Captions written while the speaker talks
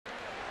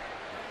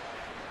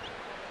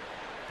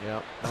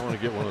Yeah, I want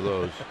to get one of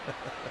those.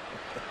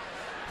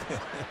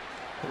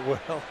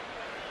 Well,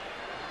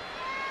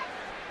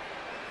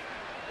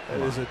 that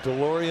is a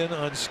DeLorean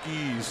on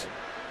skis.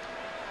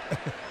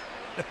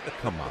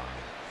 Come on.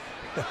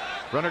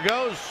 Runner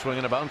goes,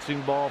 swinging a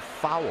bouncing ball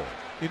foul.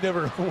 You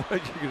never know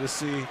what you're going to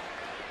see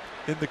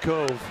in the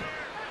Cove.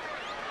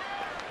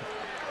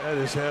 That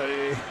is how.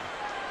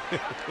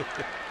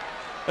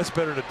 That's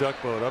better than a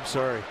duck boat. I'm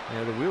sorry.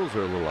 Yeah, the wheels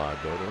are a little odd,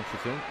 though, don't you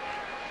think?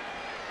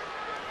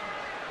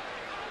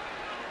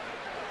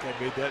 Guy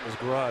made that in his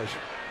garage.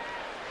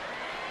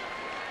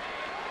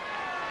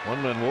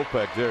 One man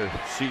Wolfpack there.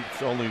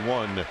 Seats only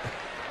one.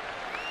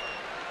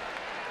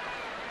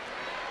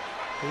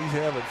 He's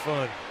having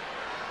fun.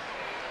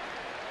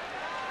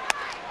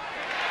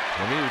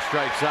 And he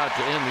strikes out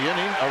to end the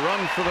inning. A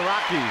run for the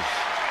Rockies.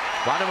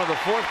 Bottom of the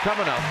fourth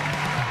coming up.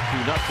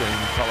 2-0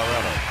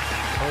 Colorado.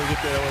 I want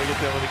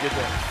to get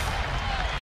that.